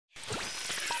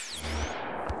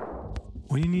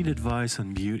When you need advice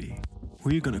on beauty, who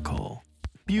are you gonna call?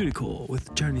 Beauty Call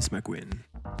with Janice McQueen.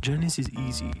 Janice is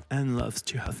easy and loves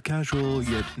to have casual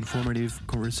yet informative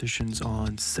conversations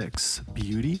on sex,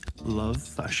 beauty, love,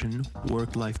 fashion,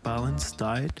 work-life balance,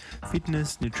 diet,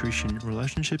 fitness, nutrition,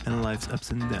 relationship, and life's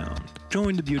ups and downs.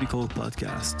 Join the Beauty Call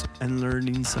podcast and learn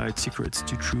inside secrets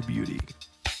to true beauty.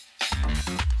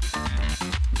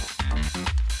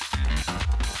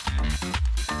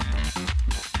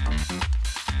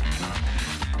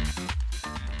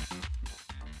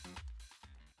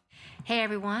 Hey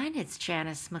everyone, it's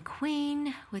Janice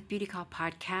McQueen with Beauty Call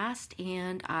Podcast,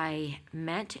 and I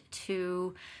meant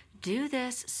to do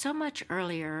this so much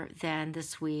earlier than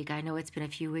this week. I know it's been a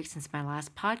few weeks since my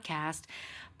last podcast,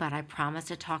 but I promised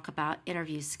to talk about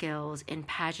interview skills in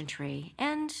pageantry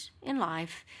and in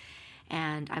life,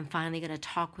 and I'm finally going to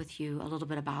talk with you a little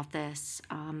bit about this.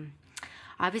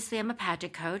 Obviously, I'm a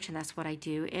pageant coach, and that's what I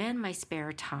do in my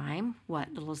spare time,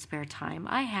 what little spare time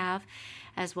I have,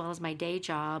 as well as my day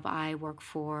job. I work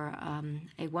for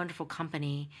a wonderful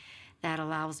company that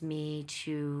allows me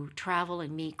to travel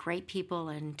and meet great people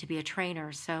and to be a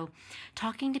trainer. So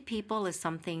talking to people is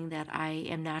something that I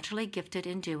am naturally gifted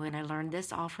in doing. I learned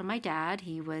this all from my dad.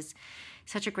 He was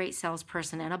such a great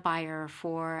salesperson and a buyer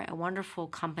for a wonderful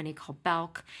company called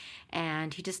Belk,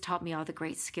 and he just taught me all the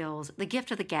great skills, the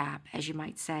gift of the gap, as you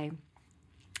might say.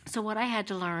 So what I had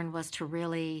to learn was to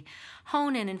really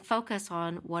hone in and focus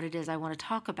on what it is I want to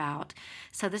talk about.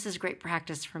 So this is great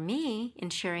practice for me in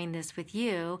sharing this with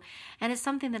you, and it's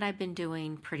something that I've been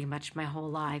doing pretty much my whole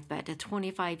life, but at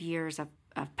 25 years of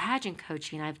pageant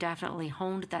coaching, I've definitely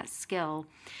honed that skill.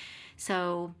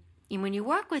 So when you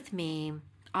work with me,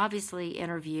 obviously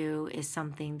interview is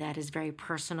something that is very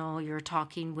personal. You're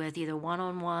talking with either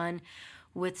one-on-one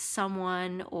with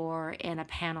someone or in a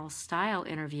panel style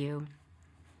interview.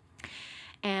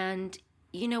 And,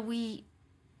 we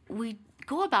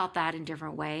go about that in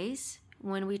different ways.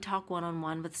 When we talk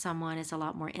one-on-one with someone, it's a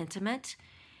lot more intimate.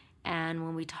 And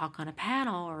when we talk on a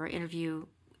panel or interview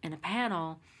in a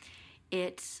panel,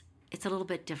 it's a little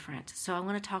bit different. So I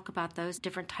want to talk about those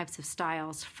different types of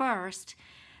styles first,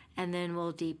 and then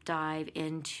we'll deep dive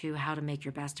into how to make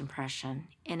your best impression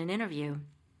in an interview.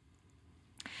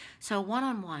 So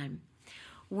one-on-one,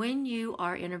 when you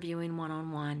are interviewing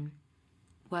one-on-one,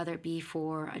 whether it be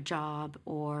for a job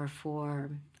or for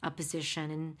a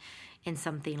position in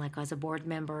something like as a board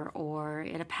member or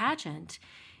in a pageant,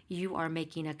 you are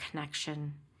making a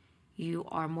connection. You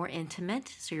are more intimate,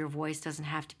 so your voice doesn't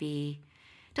have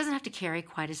to carry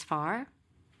quite as far.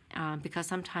 Because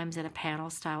sometimes in a panel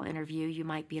style interview, you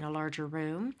might be in a larger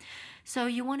room. So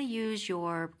you want to use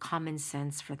your common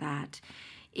sense for that.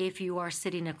 If you are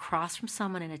sitting across from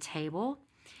someone at a table,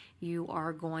 you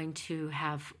are going to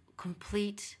have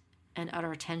complete and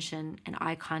utter attention and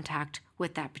eye contact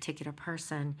with that particular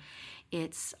person.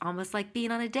 It's almost like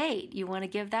being on a date. You want to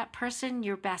give that person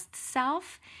your best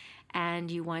self, and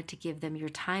you want to give them your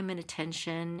time and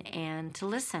attention and to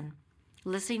listen.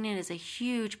 Listening is a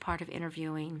huge part of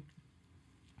interviewing.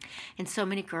 And so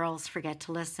many girls forget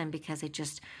to listen because they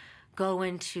just go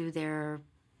into their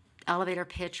elevator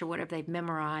pitch or whatever they've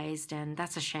memorized, and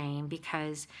that's a shame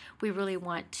because we really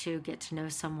want to get to know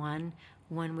someone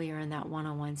when we are in that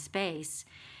one-on-one space.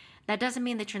 That doesn't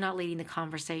mean that you're not leading the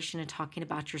conversation and talking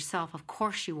about yourself. Of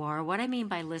course you are. What I mean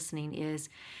by listening is,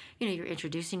 you're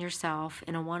introducing yourself.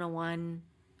 In a one-on-one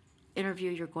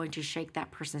interview, you're going to shake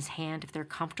that person's hand. If they're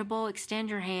comfortable, extend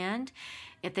your hand.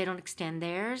 If they don't extend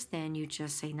theirs, then you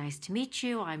just say, "Nice to meet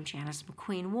you. I'm Janice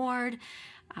McQueen Ward.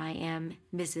 I am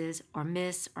Mrs. or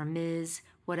Miss or Ms.,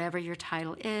 whatever your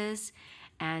title is,"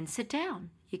 and sit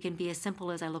down. You can be as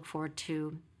simple as, "I look forward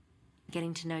to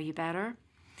getting to know you better."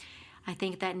 I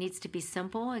think that needs to be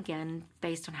simple. Again,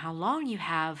 based on how long you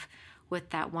have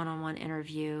with that one-on-one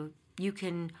interview, you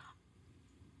can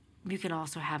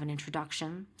also have an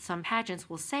introduction. Some pageants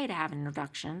will say to have an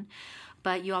introduction,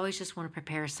 but you always just want to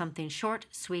prepare something short,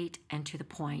 sweet, and to the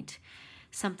point.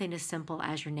 Something as simple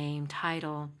as your name,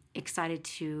 title, excited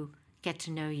to get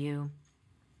to know you,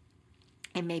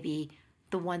 and maybe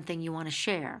the one thing you want to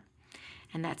share.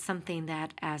 And that's something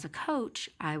that as a coach,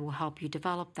 I will help you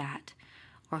develop that,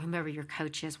 or whomever your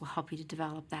coach is will help you to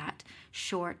develop that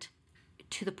short,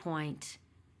 to the point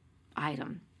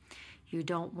item. You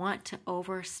don't want to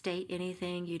overstate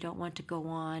anything. You don't want to go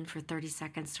on for 30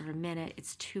 seconds or a minute.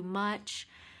 It's too much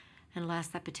unless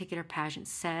that particular pageant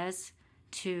says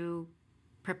to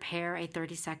prepare a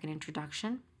 30-second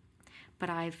introduction. But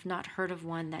I've not heard of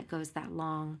one that goes that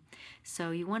long.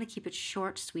 So you want to keep it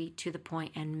short, sweet, to the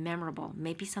point, and memorable.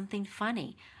 Maybe something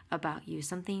funny, about you,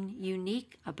 something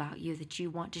unique about you that you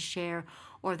want to share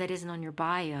or that isn't on your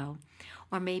bio.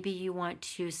 Or maybe you want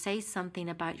to say something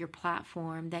about your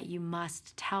platform that you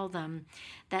must tell them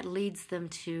that leads them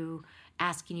to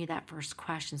asking you that first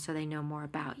question so they know more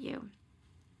about you.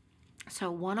 So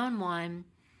one-on-one,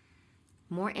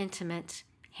 more intimate,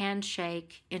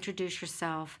 handshake, introduce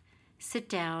yourself, sit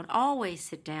down, always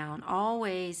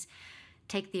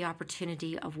take the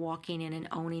opportunity of walking in and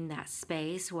owning that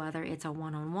space, whether it's a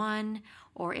one-on-one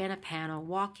or in a panel.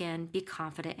 Walk in, be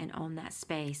confident, and own that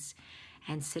space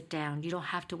and sit down. You don't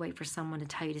have to wait for someone to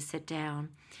tell you to sit down.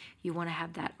 You want to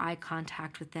have that eye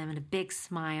contact with them and a big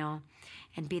smile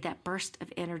and be that burst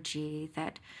of energy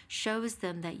that shows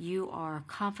them that you are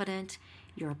confident,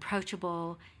 you're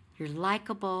approachable, you're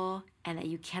likable, and that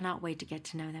you cannot wait to get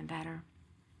to know them better.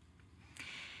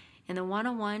 In the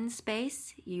one-on-one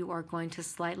space, you are going to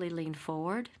slightly lean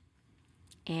forward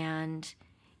and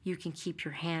you can keep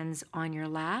your hands on your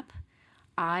lap.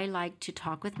 I like to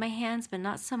talk with my hands, but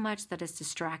not so much that it's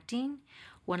distracting.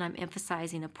 When I'm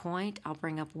emphasizing a point, I'll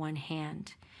bring up one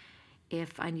hand.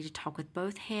 If I need to talk with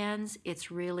both hands,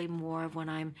 it's really more of when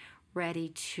I'm ready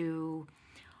to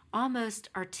almost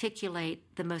articulate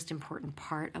the most important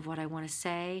part of what I want to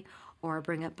say, or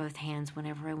bring up both hands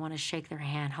whenever I want to shake their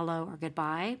hand, hello or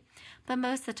goodbye. But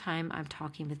most of the time I'm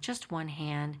talking with just one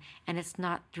hand, and it's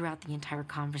not throughout the entire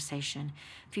conversation.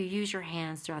 If you use your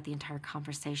hands throughout the entire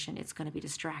conversation, it's going to be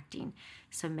distracting.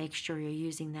 So make sure you're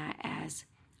using that as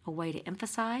a way to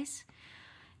emphasize.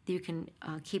 You can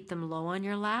keep them low on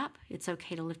your lap. It's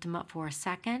okay to lift them up for a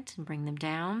second and bring them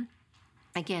down.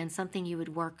 Again, something you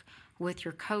would work with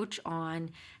your coach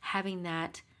on, having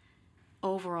that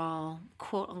overall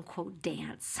quote-unquote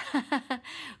dance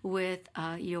with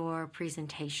your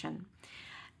presentation.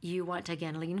 You want to,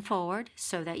 again, lean forward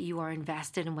so that you are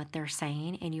invested in what they're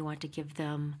saying, and you want to give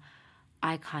them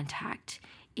eye contact.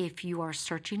 If you are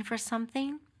searching for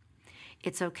something,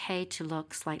 it's okay to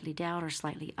look slightly down or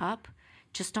slightly up.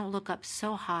 Just don't look up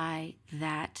so high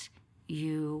that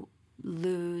you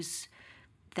lose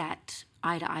that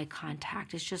eye-to-eye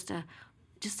contact. It's just a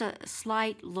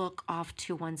slight look off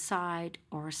to one side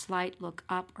or a slight look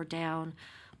up or down,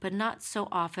 but not so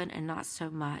often and not so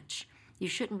much. You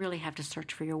shouldn't really have to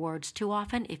search for your words too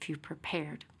often if you've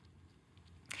prepared.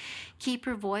 Keep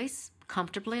your voice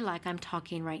comfortably like I'm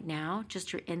talking right now,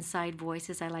 just your inside voice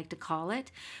as I like to call it,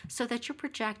 so that you're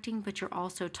projecting, but you're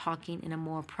also talking in a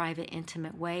more private,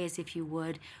 intimate way as if you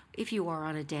would if you are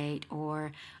on a date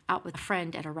or out with a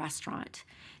friend at a restaurant,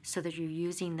 so that you're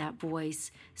using that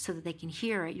voice so that they can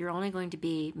hear it. You're only going to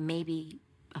be maybe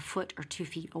a foot or 2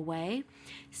 feet away,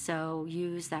 so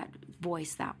use that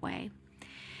voice that way.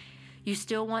 You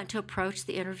still want to approach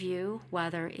the interview,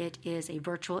 whether it is a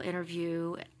virtual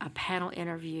interview, a panel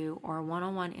interview, or a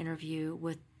one-on-one interview,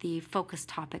 with the focus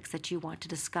topics that you want to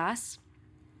discuss.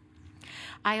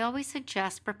 I always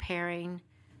suggest preparing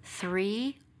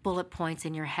 3 bullet points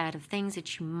in your head of things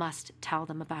that you must tell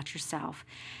them about yourself.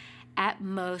 At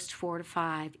most 4 to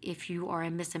 5. If you are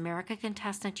a Miss America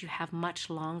contestant, you have much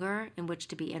longer in which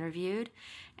to be interviewed,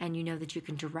 and you know that you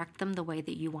can direct them the way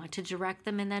that you want to direct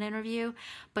them in that interview.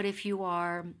 But if you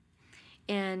are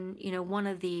in, one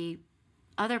of the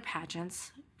other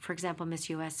pageants, for example, Miss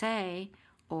USA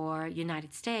or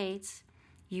United States,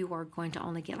 you are going to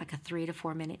only get like a 3 to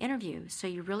 4 minute interview. So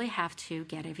you really have to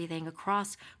get everything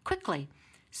across quickly.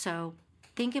 So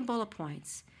think in bullet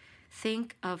points.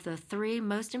 Think of the 3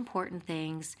 most important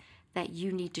things that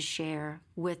you need to share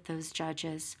with those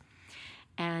judges.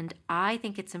 And I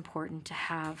think it's important to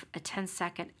have a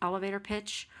 10-second elevator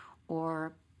pitch,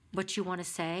 or what you want to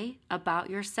say about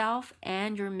yourself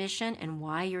and your mission and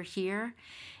why you're here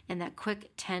in that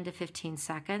quick 10 to 15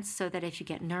 seconds, so that if you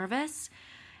get nervous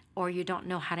or you don't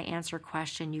know how to answer a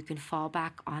question, you can fall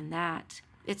back on that.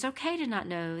 It's okay to not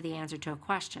know the answer to a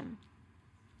question,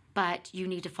 but you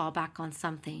need to fall back on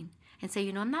something and say,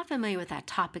 I'm not familiar with that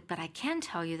topic, but I can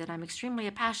tell you that I'm extremely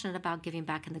passionate about giving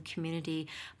back in the community.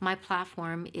 My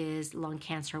platform is lung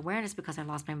cancer awareness because I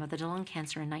lost my mother to lung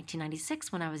cancer in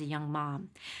 1996 when I was a young mom.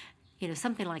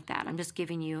 Something like that. I'm just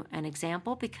giving you an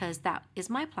example because that is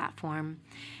my platform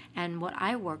and what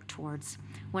I work towards.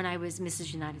 When I was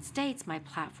Mrs. United States, my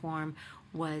platform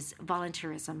was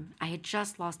volunteerism. I had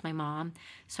just lost my mom,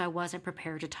 so I wasn't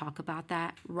prepared to talk about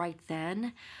that right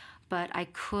then. But I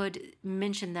could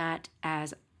mention that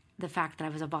as the fact that I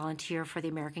was a volunteer for the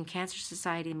American Cancer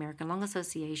Society, American Lung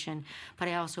Association, but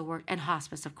I also worked, and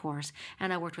hospice, of course,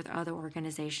 and I worked with other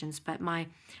organizations. But my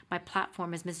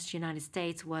platform as Mrs. United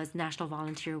States was National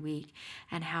Volunteer Week,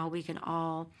 and how we can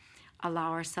all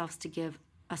allow ourselves to give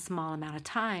a small amount of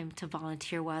time to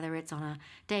volunteer, whether it's on a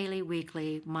daily,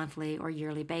 weekly, monthly, or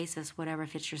yearly basis, whatever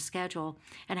fits your schedule,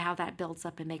 and how that builds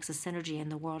up and makes a synergy in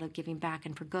the world of giving back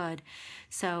and for good.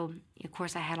 So, of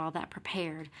course, I had all that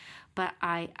prepared, but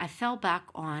I fell back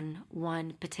on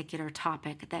one particular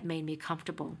topic that made me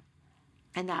comfortable.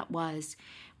 And that was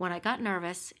when I got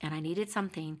nervous and I needed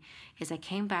something, is I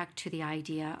came back to the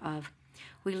idea of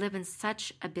we live in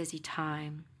such a busy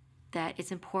time that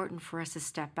it's important for us to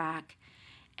step back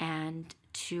and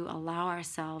to allow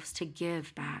ourselves to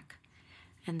give back.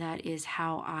 And that is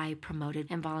how I promoted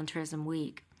Involuntarism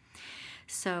Week.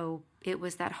 So it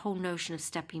was that whole notion of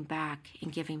stepping back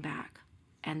and giving back.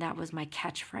 And that was my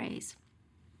catchphrase.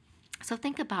 So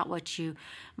think about what you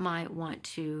might want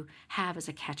to have as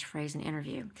a catchphrase in an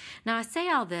interview. Now, I say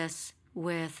all this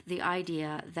with the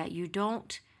idea that you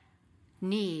don't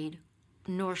need,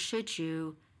 nor should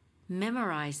you,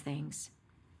 memorize things.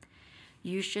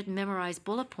 You should memorize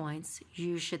bullet points.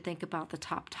 You should think about the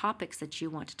top topics that you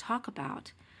want to talk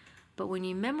about. But when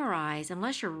you memorize,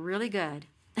 unless you're really good,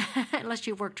 unless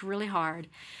you've worked really hard,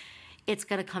 it's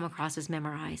going to come across as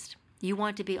memorized. You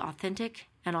want to be authentic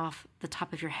and off the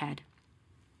top of your head.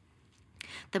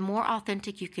 The more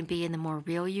authentic you can be and the more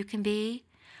real you can be,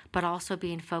 but also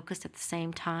being focused at the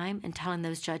same time and telling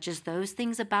those judges those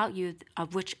things about you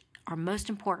of which are most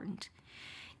important,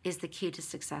 is the key to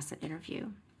success at interview.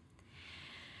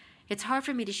 It's hard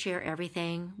for me to share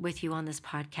everything with you on this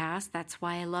podcast. That's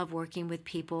why I love working with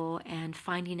people and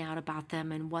finding out about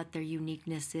them and what their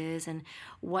uniqueness is and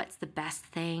what's the best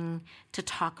thing to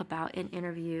talk about in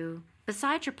interview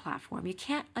besides your platform. You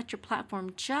can't let your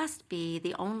platform just be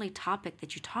the only topic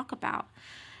that you talk about.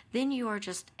 Then you are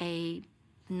just a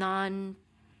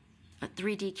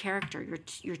 3D character.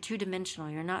 You're two-dimensional.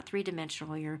 You're not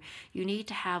three-dimensional. You need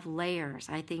to have layers.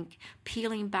 I think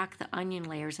peeling back the onion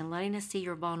layers and letting us see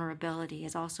your vulnerability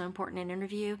is also important in an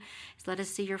interview. Is let us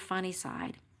see your funny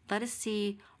side. Let us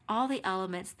see all the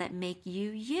elements that make you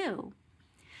you.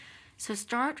 So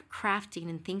start crafting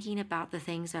and thinking about the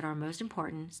things that are most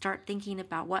important. Start thinking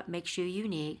about what makes you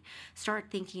unique. Start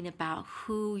thinking about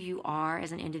who you are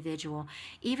as an individual.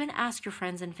 Even ask your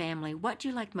friends and family, what do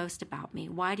you like most about me?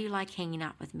 Why do you like hanging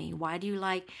out with me? Why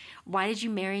did you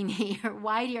marry me? Or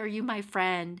why are you my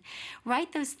friend?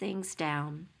 Write those things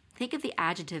down. Think of the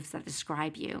adjectives that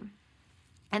describe you.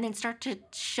 And then start to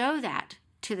show that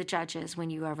to the judges when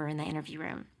you're over in the interview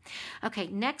room. Okay,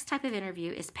 next type of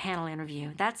interview is panel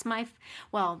interview. That's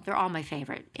they're all my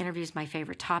favorite. Interview is my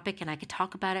favorite topic, and I could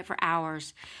talk about it for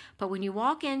hours. But when you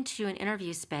walk into an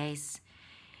interview space,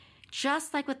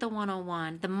 just like with the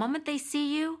one-on-one, the moment they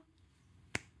see you,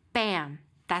 bam,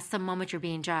 that's the moment you're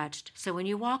being judged. So when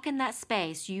you walk in that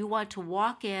space, you want to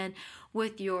walk in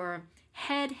with your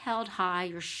head held high,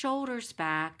 your shoulders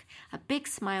back, a big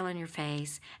smile on your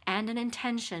face, and an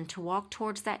intention to walk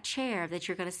towards that chair that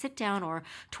you're going to sit down or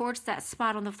towards that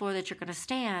spot on the floor that you're going to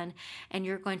stand, and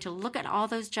you're going to look at all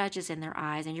those judges in their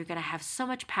eyes, and you're going to have so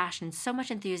much passion, so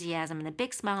much enthusiasm, and a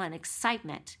big smile and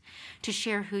excitement to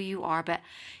share who you are. But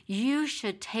you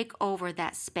should take over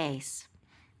that space.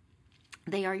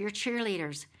 They are your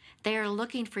cheerleaders. They are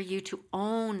looking for you to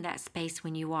own that space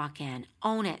when you walk in.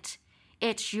 Own it.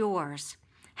 It's yours.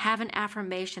 Have an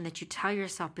affirmation that you tell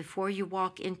yourself before you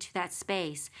walk into that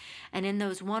space. And in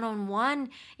those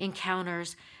one-on-one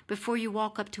encounters, before you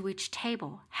walk up to each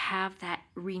table, have that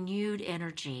renewed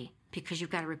energy, because you've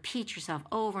got to repeat yourself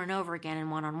over and over again in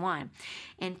one-on-one.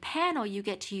 In panel, you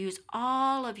get to use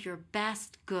all of your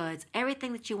best goods,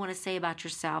 everything that you want to say about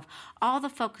yourself, all the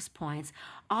focus points,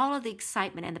 all of the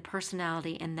excitement and the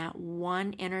personality in that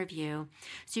one interview,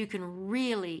 so you can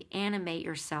really animate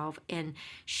yourself in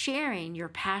sharing your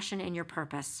passion and your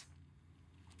purpose.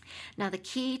 Now, the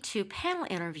key to panel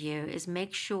interview is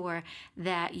make sure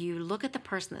that you look at the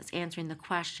person that's answering the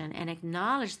question and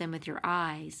acknowledge them with your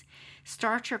eyes.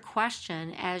 Start your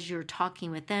question as you're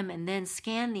talking with them, and then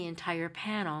scan the entire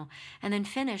panel, and then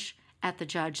finish at the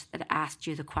judge that asked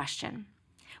you the question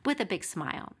with a big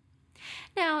smile.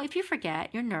 Now, if you forget,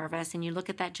 you're nervous, and you look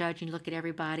at that judge and you look at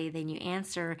everybody, then you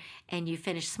answer and you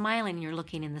finish smiling and you're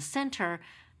looking in the center,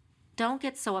 don't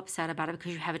get so upset about it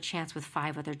because you have a chance with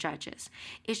 5 other judges.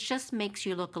 It just makes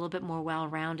you look a little bit more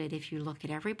well-rounded if you look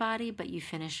at everybody, but you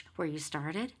finish where you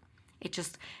started. It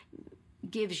just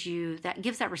gives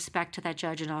that respect to that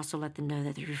judge, and also let them know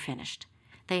that you're finished.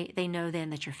 They know then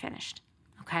that you're finished.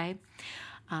 Okay.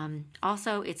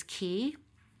 Also, it's key,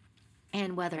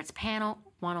 and whether it's panel,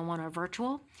 one-on-one, or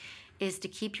virtual, is to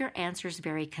keep your answers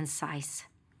very concise.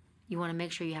 You want to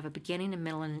make sure you have a beginning, a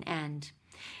middle, and an end.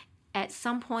 At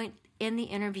some point in the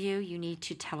interview, you need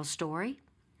to tell a story.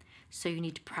 So you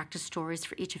need to practice stories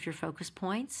for each of your focus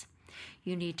points.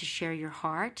 You need to share your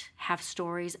heart, have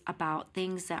stories about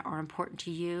things that are important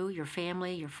to you, your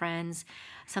family, your friends,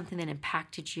 something that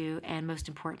impacted you, and most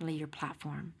importantly, your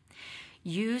platform.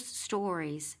 Use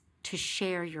stories to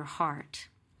share your heart.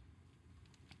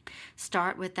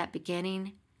 Start with that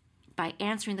beginning by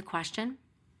answering the question.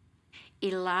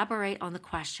 Elaborate on the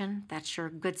question. That's your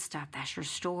good stuff. That's your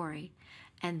story.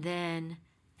 And then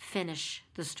finish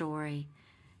the story.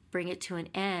 Bring it to an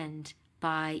end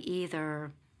by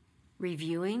either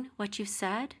reviewing what you've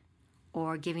said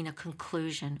or giving a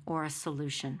conclusion or a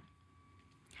solution.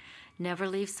 Never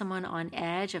leave someone on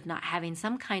edge of not having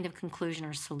some kind of conclusion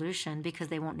or solution because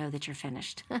they won't know that you're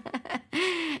finished.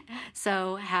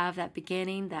 So have that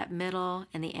beginning, that middle,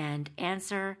 and the end.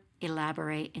 Answer,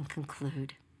 elaborate, and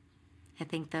conclude. I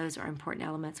think those are important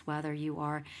elements whether you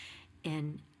are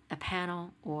in a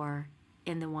panel or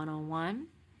in the one-on-one.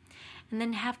 And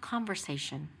then have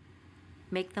conversation.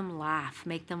 Make them laugh.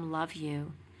 Make them love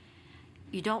you.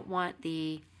 You don't want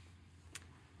the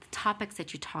topics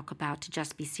that you talk about to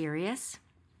just be serious,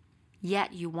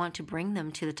 yet you want to bring them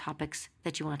to the topics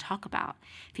that you want to talk about.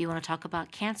 If you want to talk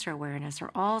about cancer awareness or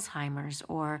Alzheimer's,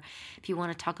 or if you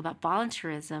want to talk about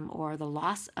volunteerism or the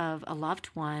loss of a loved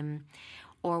one,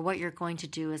 or what you're going to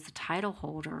do as the title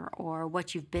holder, or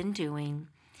what you've been doing,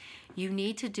 you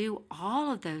need to do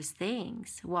all of those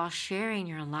things while sharing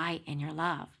your light and your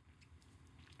love.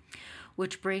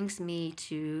 Which brings me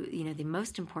to, the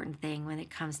most important thing when it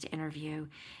comes to interview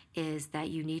is that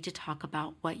you need to talk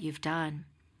about what you've done.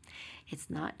 It's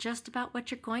not just about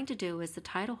what you're going to do as the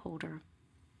title holder.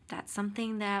 That's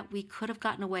something that we could have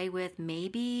gotten away with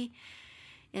maybe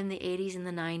in the 80s and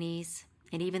the 90s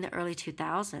and even the early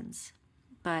 2000s.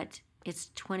 But it's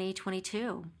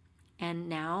 2022. And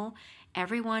now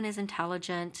everyone is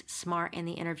intelligent, smart in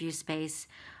the interview space.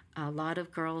 A lot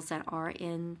of girls that are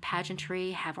in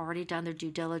pageantry have already done their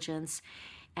due diligence.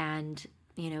 And,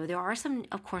 there are some,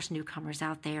 of course, newcomers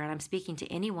out there. And I'm speaking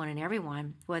to anyone and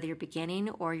everyone, whether you're beginning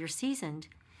or you're seasoned.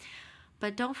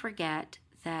 But don't forget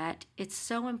that it's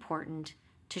so important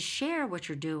to share what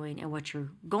you're doing and what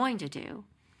you're going to do.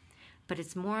 But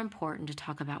it's more important to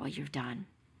talk about what you've done.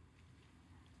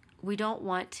 We don't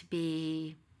want to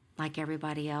be like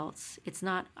everybody else. It's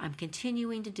not, I'm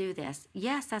continuing to do this.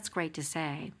 Yes, that's great to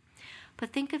say.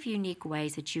 But think of unique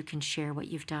ways that you can share what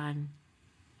you've done.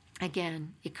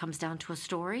 Again, it comes down to a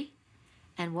story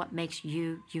and what makes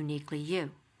you uniquely you.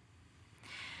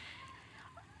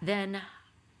 Then,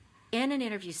 in an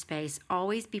interview space,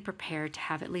 always be prepared to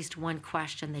have at least one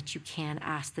question that you can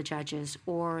ask the judges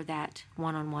or that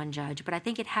one-on-one judge. But I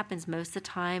think it happens most of the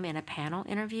time in a panel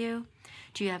interview.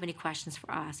 Do you have any questions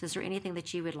for us? Is there anything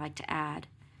that you would like to add?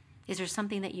 Is there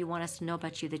something that you want us to know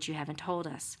about you that you haven't told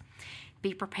us?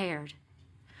 Be prepared.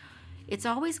 It's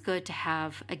always good to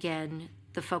have, again,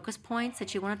 the focus points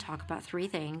that you want to talk about, 3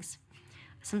 things,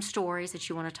 some stories that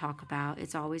you want to talk about.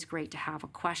 It's always great to have a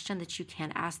question that you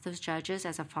can ask those judges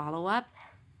as a follow-up.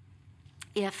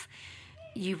 If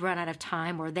you run out of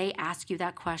time or they ask you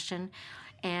that question,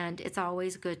 and it's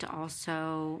always good to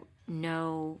also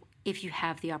know if you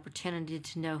have the opportunity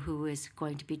to know who is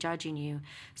going to be judging you.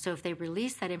 So if they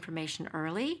release that information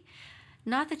early,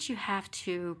 not that you have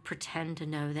to pretend to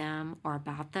know them or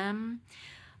about them,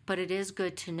 but it is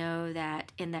good to know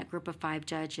that in that group of 5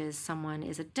 judges, someone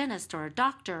is a dentist or a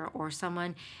doctor or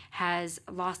someone has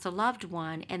lost a loved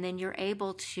one, and then you're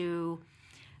able to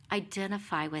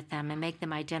identify with them and make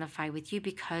them identify with you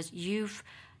because you've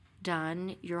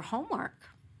done your homework.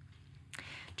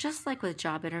 Just like with a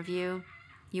job interview,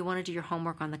 you want to do your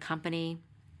homework on the company.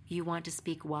 You want to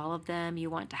speak well of them. You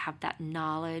want to have that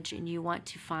knowledge, and you want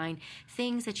to find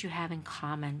things that you have in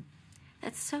common.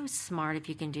 That's so smart if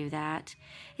you can do that.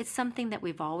 It's something that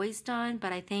we've always done,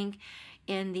 but I think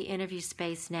in the interview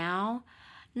space now,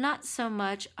 not so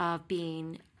much of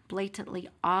being blatantly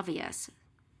obvious,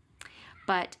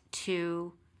 but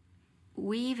to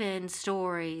weave in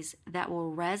stories that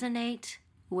will resonate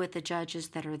with the judges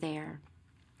that are there.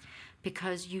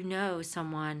 Because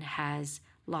someone has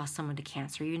lost someone to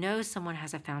cancer, someone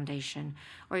has a foundation,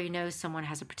 or someone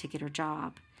has a particular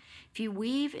job. If you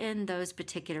weave in those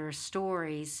particular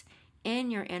stories in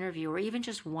your interview, or even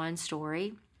just one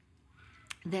story,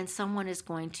 then someone is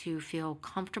going to feel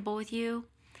comfortable with you,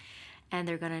 and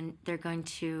they're going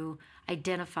to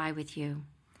identify with you.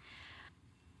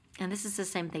 And this is the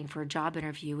same thing for a job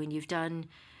interview. When you've done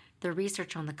the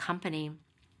research on the company,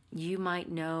 you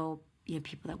might know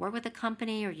people that work with the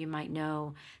company, or you might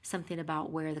know something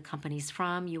about where the company's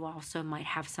from. You also might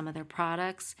have some of their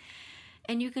products.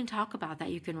 And you can talk about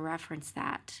that. You can reference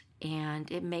that. And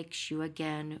it makes you,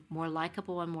 again, more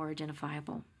likable and more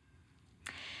identifiable.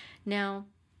 Now,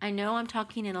 I know I'm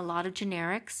talking in a lot of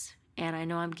generics, and I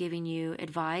know I'm giving you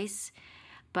advice,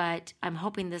 but I'm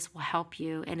hoping this will help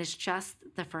you. And it's just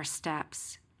the first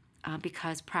steps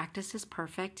because practice is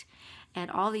perfect. And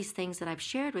all these things that I've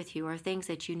shared with you are things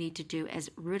that you need to do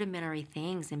as rudimentary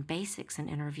things and basics in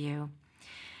interview.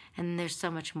 And there's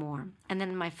so much more. And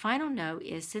then my final note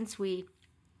is, since we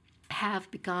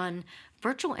have begun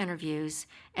virtual interviews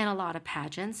in a lot of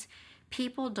pageants,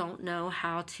 people don't know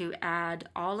how to add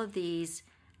all of these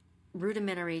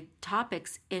rudimentary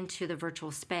topics into the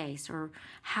virtual space, or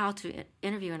how to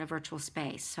interview in a virtual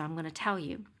space. So I'm going to tell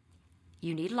you,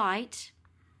 you need light.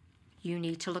 You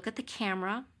need to look at the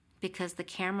camera, because the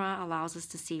camera allows us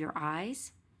to see your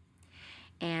eyes.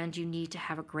 And you need to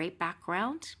have a great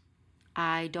background.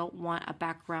 I don't want a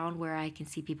background where I can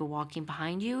see people walking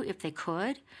behind you if they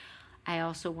could. I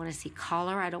also want to see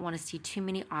color. I don't want to see too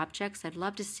many objects. I'd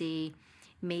love to see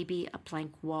maybe a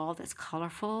blank wall that's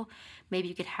colorful. Maybe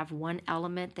you could have one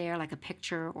element there, like a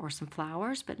picture or some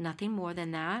flowers, but nothing more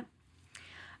than that.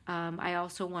 I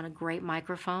also want a great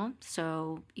microphone.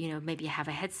 So, maybe have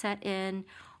a headset in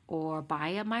or buy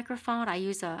a microphone. I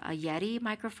use a Yeti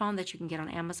microphone that you can get on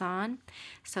Amazon.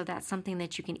 So that's something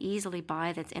that you can easily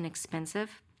buy that's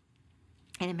inexpensive.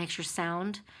 And it makes your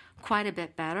sound quite a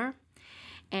bit better.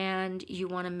 And you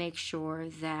want to make sure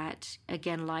that,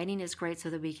 again, lighting is great so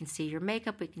that we can see your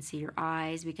makeup, we can see your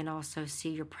eyes, we can also see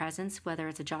your presence, whether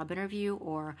it's a job interview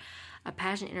or a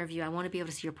pageant interview. I want to be able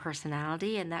to see your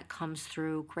personality, and that comes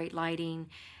through great lighting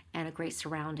and a great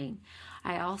surrounding.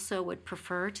 I also would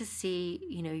prefer to see,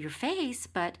 your face,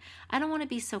 but I don't want to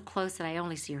be so close that I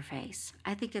only see your face.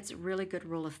 I think it's a really good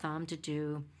rule of thumb to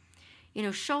do,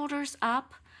 shoulders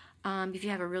up. If you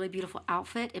have a really beautiful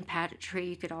outfit in pageantry,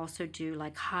 you could also do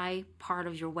like high part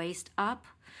of your waist up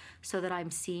so that I'm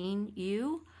seeing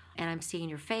you and I'm seeing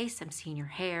your face, I'm seeing your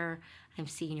hair, I'm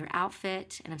seeing your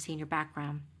outfit, and I'm seeing your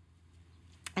background.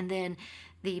 And then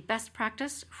the best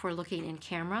practice for looking in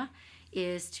camera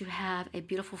is to have a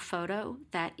beautiful photo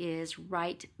that is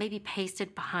maybe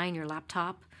pasted behind your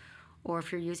laptop, or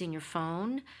if you're using your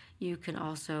phone, you can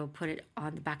also put it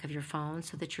on the back of your phone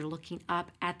so that you're looking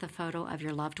up at the photo of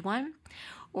your loved one.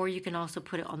 Or you can also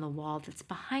put it on the wall that's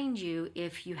behind you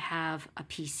if you have a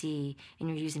PC and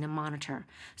you're using a monitor,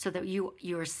 so that you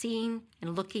are seeing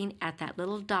and looking at that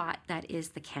little dot that is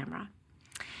the camera.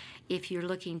 If you're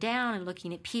looking down and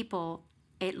looking at people,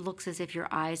 it looks as if your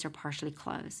eyes are partially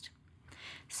closed.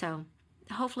 So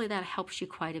hopefully that helps you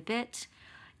quite a bit.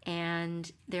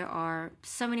 And there are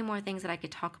so many more things that I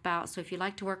could talk about. So if you'd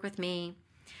like to work with me,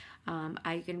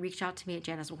 you can reach out to me at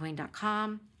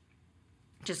JaniceMcQueen.com.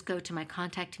 Just go to my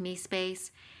Contact Me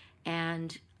space,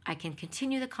 and I can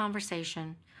continue the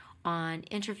conversation on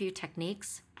interview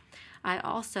techniques. I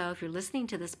also, if you're listening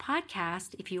to this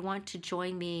podcast, if you want to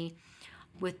join me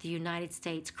with the United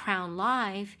States Crown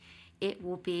Live, it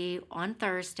will be on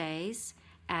Thursdays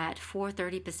at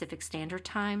 4:30 Pacific Standard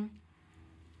Time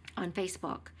on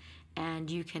Facebook,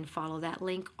 and you can follow that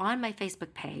link on my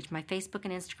Facebook page. My Facebook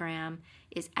and Instagram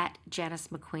is at Janice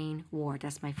McQueen Ward.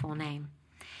 That's my full name.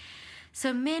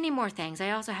 So many more things.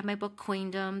 I also have my book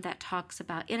Queendom that talks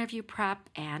about interview prep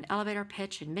and elevator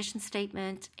pitch and mission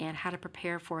statement and how to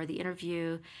prepare for the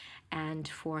interview, and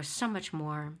for so much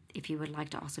more. If you would like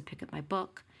to also pick up my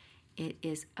book, it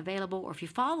is available. Or if you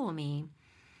follow me,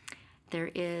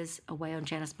 there is a way on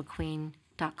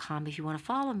JaniceMcQueen.com. If you want to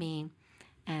follow me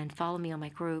and follow me on my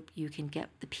group, you can get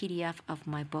the PDF of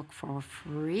my book for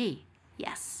free.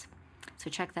 Yes. So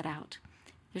check that out.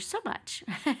 There's so much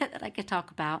that I could talk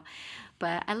about,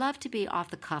 but I love to be off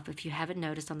the cuff. If you haven't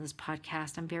noticed on this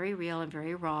podcast, I'm very real and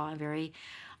very raw and very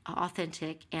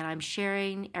authentic, and I'm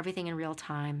sharing everything in real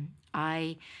time.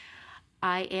 I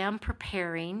am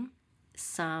preparing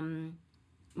some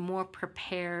more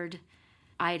prepared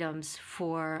items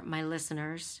for my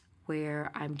listeners,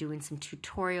 where I'm doing some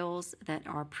tutorials that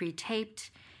are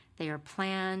pre-taped, they are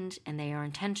planned, and they are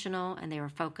intentional, and they are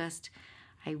focused.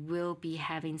 I will be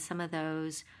having some of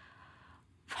those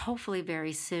hopefully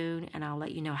very soon, and I'll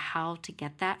let you know how to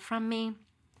get that from me.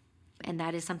 And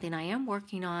that is something I am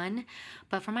working on.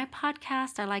 But for my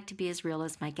podcast, I like to be as real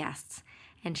as my guests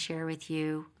and share with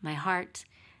you my heart,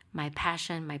 my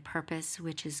passion, my purpose,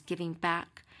 which is giving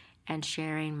back and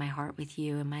sharing my heart with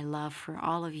you and my love for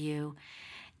all of you,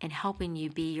 and helping you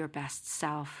be your best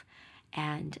self.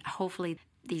 And hopefully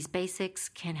these basics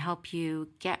can help you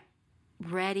get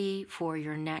ready for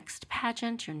your next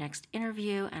pageant, your next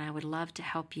interview, and I would love to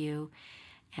help you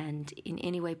and in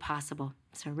any way possible.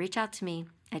 So reach out to me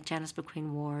at Janice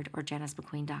McQueen Ward or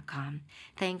janicemcqueen.com.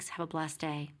 Thanks. Have a blessed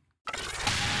day.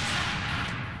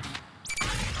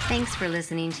 Thanks for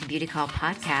listening to Beauty Call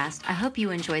Podcast. I hope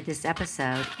you enjoyed this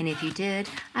episode, and if you did,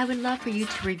 I would love for you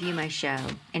to review my show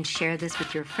and share this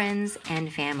with your friends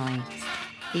and family.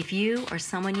 If you or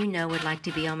someone you know would like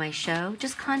to be on my show,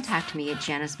 just contact me at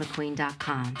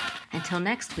janicemcqueen.com. Until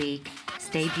next week,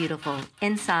 stay beautiful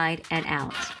inside and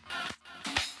out.